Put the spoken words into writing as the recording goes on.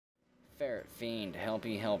Ferret Fiend,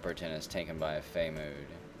 Helpy Helperton is taken by a Fey mood.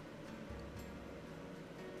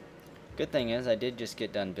 Good thing is, I did just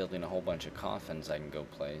get done building a whole bunch of coffins I can go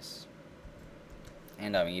place.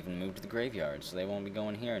 And I've even moved to the graveyard, so they won't be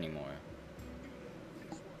going here anymore.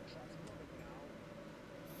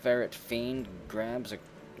 Ferret Fiend grabs a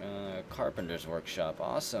carpenter's workshop.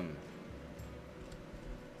 Awesome.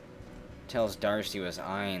 Tells Darcy was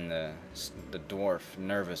eyeing the dwarf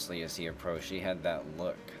nervously as he approached. He had that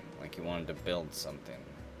look, like he wanted to build something.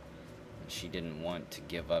 And she didn't want to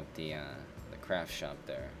give up the craft shop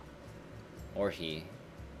there. Or he,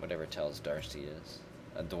 whatever tells Darcy is.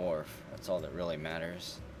 A dwarf, that's all that really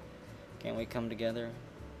matters. Can't we come together?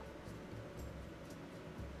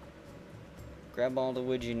 Grab all the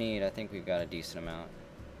wood you need. I think we've got a decent amount.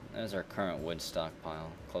 There's our current wood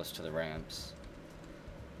stockpile, close to the ramps.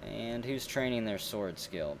 And who's training their sword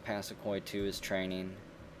skill? Pasakoi 2 is training.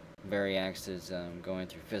 Variax is going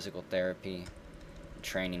through physical therapy,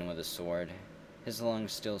 training with a sword. His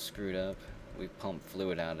lung's still screwed up. We pump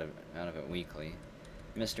fluid out of it weekly.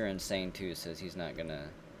 Mr. Insane 2 says he's not gonna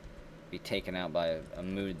be taken out by a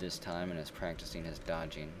mood this time and is practicing his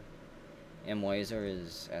dodging. M. Wazer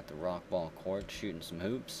is at the Rockball Court shooting some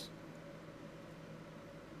hoops.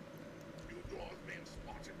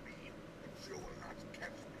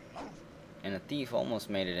 And a thief almost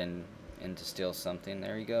made it in to steal something.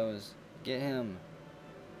 There he goes. Get him.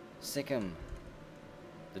 Sick him.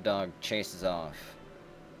 The dog chases off.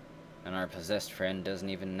 And our possessed friend doesn't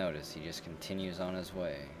even notice. He just continues on his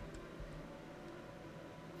way.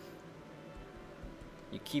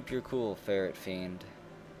 You keep your cool, Ferret Fiend.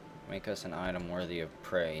 Make us an item worthy of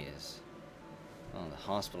praise. Oh, the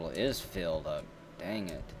hospital is filled up. Dang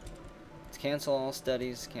it. Let's cancel all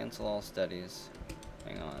studies. Cancel all studies.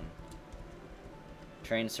 Hang on.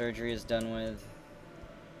 Train surgery is done with.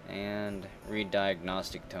 And read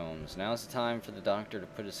diagnostic tomes. Now's the time for the doctor to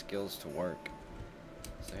put his skills to work.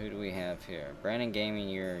 So who do we have here? Brandon Gaming,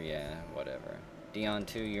 yeah, whatever. Dion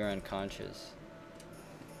 2, you're unconscious.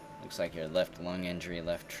 Looks like your left lung injury,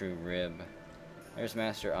 left true rib. There's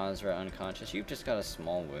Master Azra unconscious. You've just got a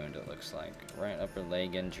small wound, it looks like. Right upper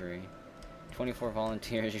leg injury. 24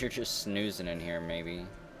 volunteers, you're just snoozing in here, maybe.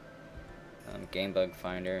 Game bug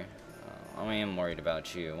finder. I am worried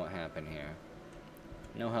about you. What happened here?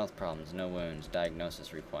 No health problems, no wounds.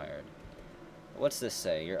 Diagnosis required. What's this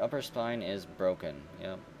say? Your upper spine is broken.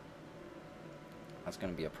 Yep. That's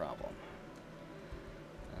going to be a problem.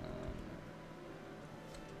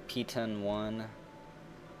 P10 1.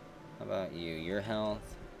 How about you? Your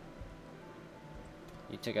health?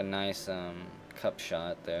 You took a nice cup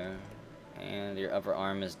shot there. And your upper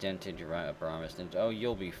arm is dented. Your right upper arm is dented. Oh,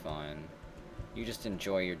 you'll be fine. You just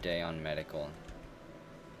enjoy your day on medical.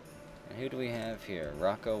 And who do we have here?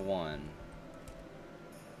 Rocco 1.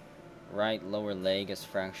 Right lower leg is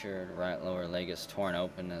fractured. Right lower leg is torn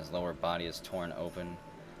open. His lower body is torn open.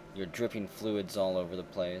 You're dripping fluids all over the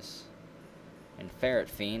place. And Ferret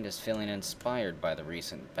Fiend is feeling inspired by the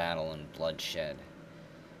recent battle and bloodshed.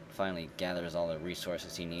 Finally gathers all the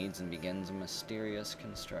resources he needs and begins a mysterious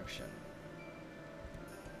construction.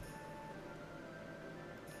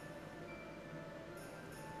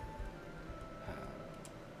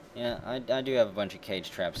 Yeah, I do have a bunch of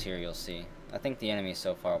cage traps here, you'll see. I think the enemy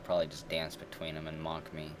so far will probably just dance between them and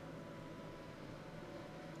mock me.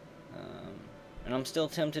 And I'm still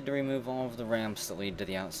tempted to remove all of the ramps that lead to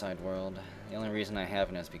the outside world. The only reason I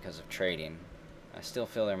haven't is because of trading. I still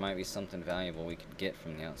feel there might be something valuable we could get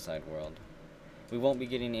from the outside world. We won't be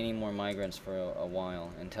getting any more migrants for a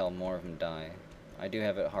while until more of them die. I do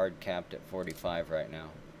have it hard capped at 45 right now.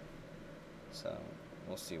 So,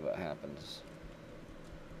 we'll see what happens.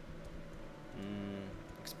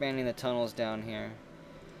 Expanding the tunnels down here.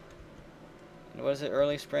 And what is it,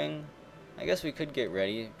 early spring? I guess we could get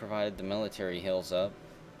ready, provided the military heals up,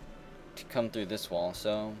 to come through this wall,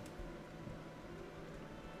 so...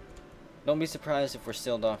 Don't be surprised if we're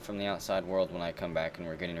sealed off from the outside world when I come back and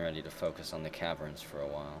we're getting ready to focus on the caverns for a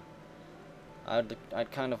while.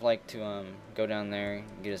 I'd kind of like to go down there,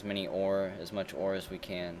 get as much ore as we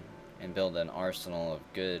can, and build an arsenal of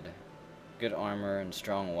good armor and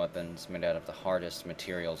strong weapons made out of the hardest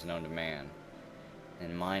materials known to man,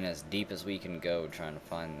 and mine as deep as we can go trying to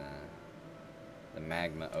find the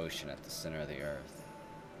magma ocean at the center of the earth.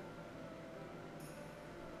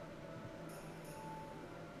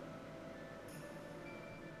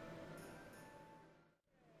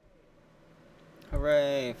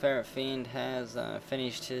 Hooray! Ferret Fiend has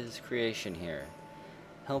finished his creation here.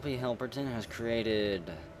 Helpy Helperton has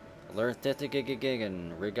created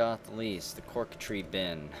Lurthithigigigan Rigoth Lease, the Cork Tree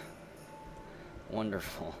Bin.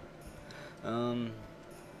 Wonderful.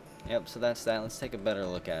 Yeah, Yep, so that's that. Let's take a better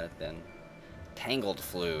look at it then. Tangled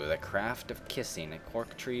Flue, the craft of kissing, a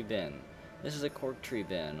cork tree bin. This is a cork tree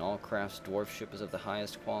bin. All crafts dwarfship is of the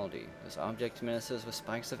highest quality. This object menaces with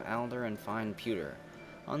spikes of alder and fine pewter.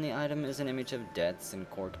 On the item is an image of deaths and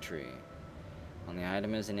cork tree. On the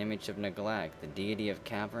item is an image of neglect, the deity of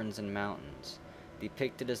caverns and mountains.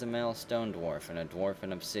 Depicted as a male stone dwarf and a dwarf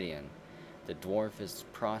in obsidian. The dwarf is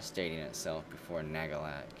prostrating itself before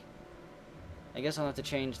Nagalak. I guess I'll have to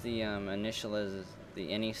change the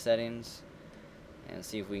any settings and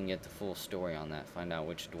see if we can get the full story on that, find out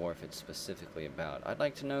which dwarf it's specifically about. I'd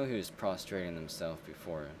like to know who's prostrating themselves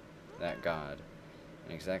before that god,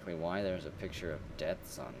 and exactly why there's a picture of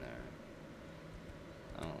deaths on there.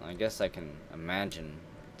 Oh, I guess I can imagine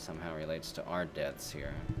it somehow relates to our deaths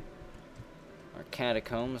here. Our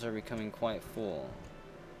catacombs are becoming quite full.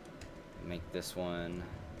 Make this one.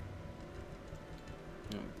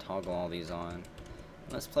 Toggle all these on.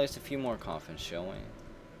 Let's place a few more coffins, shall we?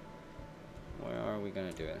 Where are we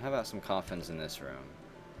gonna do it? How about some coffins in this room?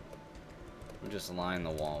 We'll just line the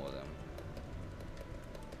wall with them.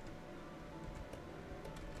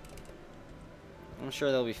 I'm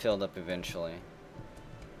sure they'll be filled up eventually.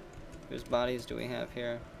 Whose bodies do we have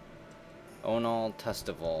here? Onal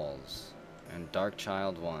Testivols and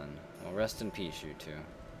Darkchild 1. Well, rest in peace, you two.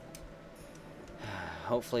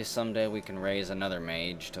 Hopefully someday we can raise another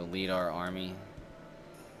mage to lead our army.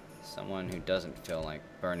 Someone who doesn't feel like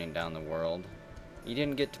burning down the world. You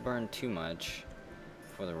didn't get to burn too much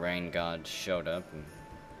before the rain god showed up and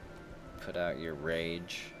put out your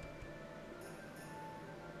rage.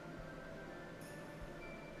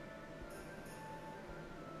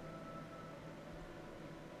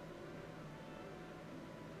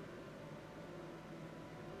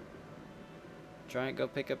 Try and go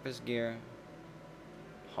pick up his gear.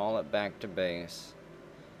 Haul it back to base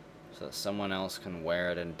so that someone else can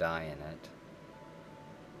wear it and die in it.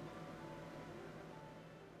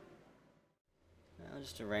 Well,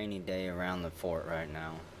 just a rainy day around the fort right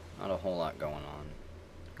now. Not a whole lot going on.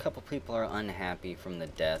 A couple people are unhappy from the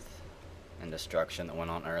death and destruction that went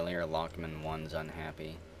on earlier. Lockman 1's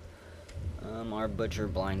unhappy. Our Butcher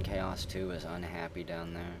Blind Chaos 2 is unhappy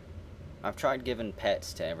down there. I've tried giving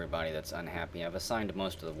pets to everybody that's unhappy. I've assigned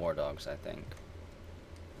most of the war dogs, I think.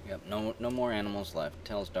 Yep, no more animals left.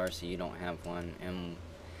 Tells Darcy you don't have one.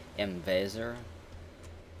 Vaser,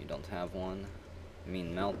 you don't have one.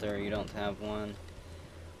 Melter, you don't have one.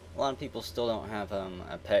 A lot of people still don't have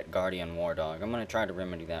a pet guardian war dog. I'm gonna try to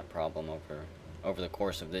remedy that problem over the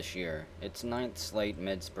course of this year. It's 9th slate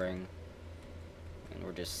mid-spring, and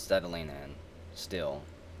we're just settling in still.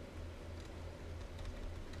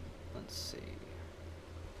 Let's see.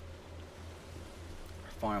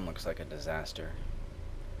 Our farm looks like a disaster.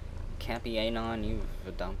 Cappy Anon, you've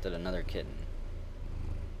adopted another kitten.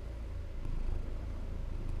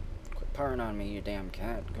 Quit purring on me, you damn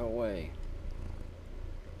cat. Go away.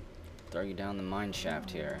 Throw you down the mine shaft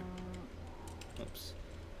here. Oops.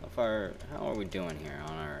 How are we doing here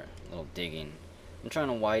on our little digging? I'm trying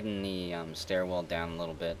to widen the stairwell down a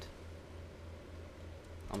little bit.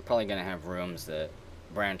 I'm probably going to have rooms that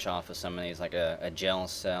branch off of some of these, like a jail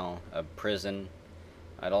cell, a prison.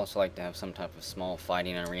 I'd also like to have some type of small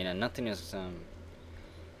fighting arena. Nothing as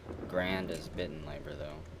grand as Bitten Labor,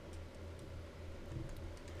 though.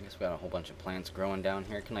 I guess we got a whole bunch of plants growing down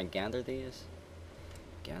here. Can I gather these?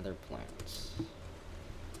 Gather plants.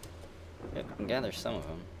 Yep, I can gather some of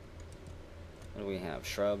them. What do we have?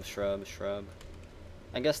 Shrub, shrub, shrub.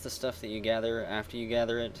 I guess the stuff that you gather after you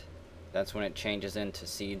gather it, that's when it changes into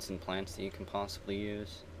seeds and plants that you can possibly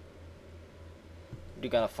use. We do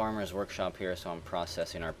got a farmer's workshop here, so I'm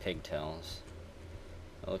processing our pigtails.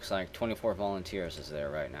 It looks like 24 volunteers is there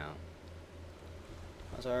right now.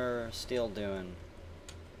 How's our steel doing?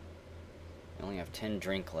 We only have 10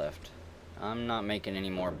 drink left. I'm not making any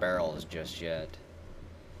more barrels just yet.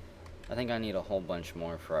 I think I need a whole bunch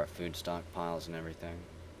more for our food stockpiles and everything.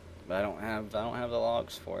 But I don't have the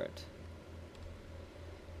logs for it.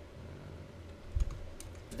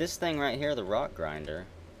 This thing right here, the rock grinder.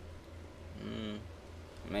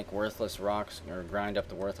 Make worthless rocks, or grind up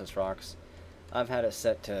the worthless rocks. I've had it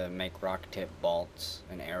set to make rock tip bolts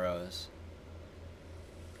and arrows.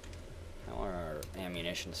 How are our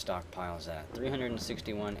ammunition stockpiles at?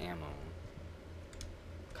 361 ammo.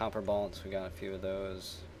 Copper bolts, we got a few of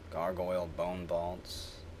those. Gargoyle bone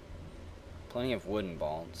bolts. Plenty of wooden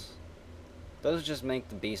bolts. Those just make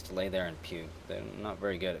the beast lay there and puke. They're not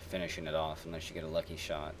very good at finishing it off unless you get a lucky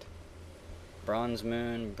shot. Bronze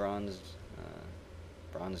moon, bronze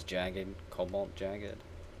jagged, cobalt jagged.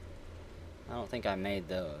 I don't think I made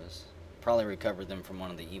those. Probably recovered them from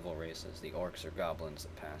one of the evil races, the orcs or goblins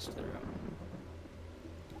that passed through.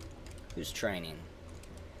 Who's training?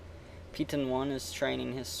 Piton 1 is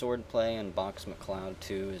training his swordplay, and Box McCloud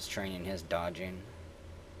 2 is training his dodging.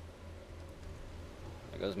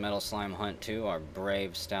 There goes Metal Slime Hunt 2, our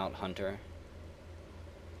brave, stout hunter.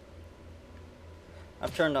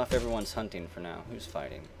 I've turned off everyone's hunting for now. Who's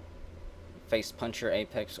fighting? Face Puncher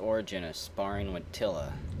Apex Origin is sparring with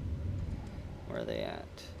Tilla. Where are they at?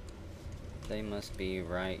 They must be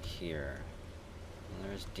right here.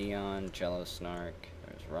 There's Dion, Jello Snark,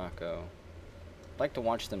 there's Rocco. I'd like to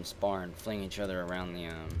watch them spar and fling each other around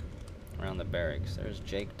the barracks. There's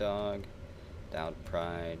Jake Dog, Doubt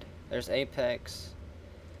Pride. There's Apex,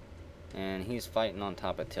 and he's fighting on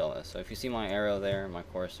top of Tilla. So if you see my arrow there, my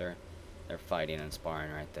cursor, they're fighting and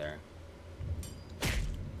sparring right there.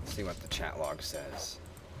 Let's see what the chat log says.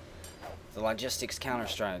 The logistics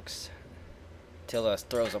counterstrikes. Tilla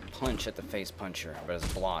throws a punch at the Face Puncher, but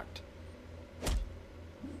is blocked.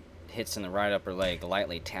 Hits in the right upper leg,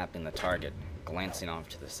 lightly tapping the target, glancing off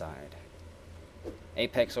to the side.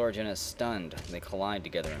 Apex Origin is stunned. They collide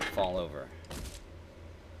together and fall over.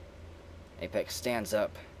 Apex stands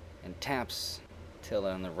up and taps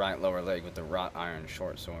Tilla in the right lower leg with the wrought iron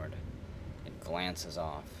short sword. It glances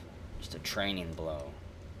off. Just a training blow.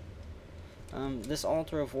 This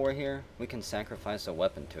altar of war here, we can sacrifice a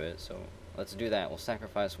weapon to it, so let's do that. We'll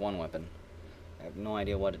sacrifice one weapon. I have no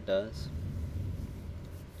idea what it does.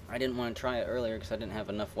 I didn't want to try it earlier because I didn't have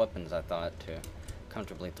enough weapons, I thought, to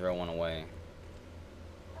comfortably throw one away.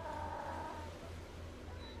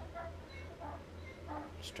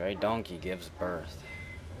 Stray donkey gives birth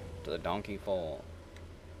to the donkey foal.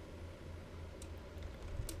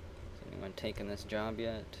 Has anyone taken this job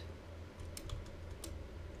yet?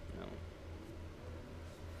 No.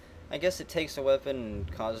 I guess it takes a weapon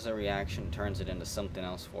and causes a reaction, turns it into something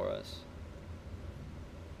else for us.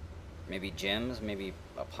 Maybe gems, maybe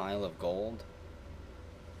a pile of gold.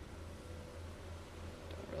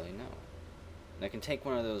 Don't really know. And I can take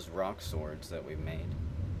one of those rock swords that we've made.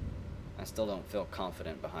 I still don't feel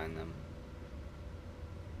confident behind them.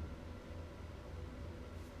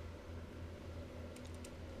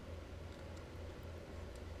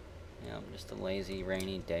 Yeah, just a lazy,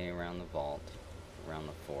 rainy day around the vault, around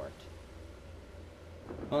the fort.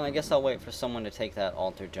 Well, I guess I'll wait for someone to take that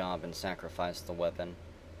altar job and sacrifice the weapon.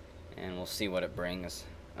 And we'll see what it brings.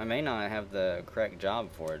 I may not have the correct job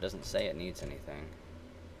for it. It doesn't say it needs anything.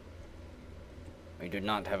 We do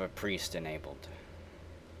not have a priest enabled.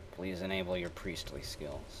 Please enable your priestly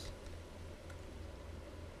skills.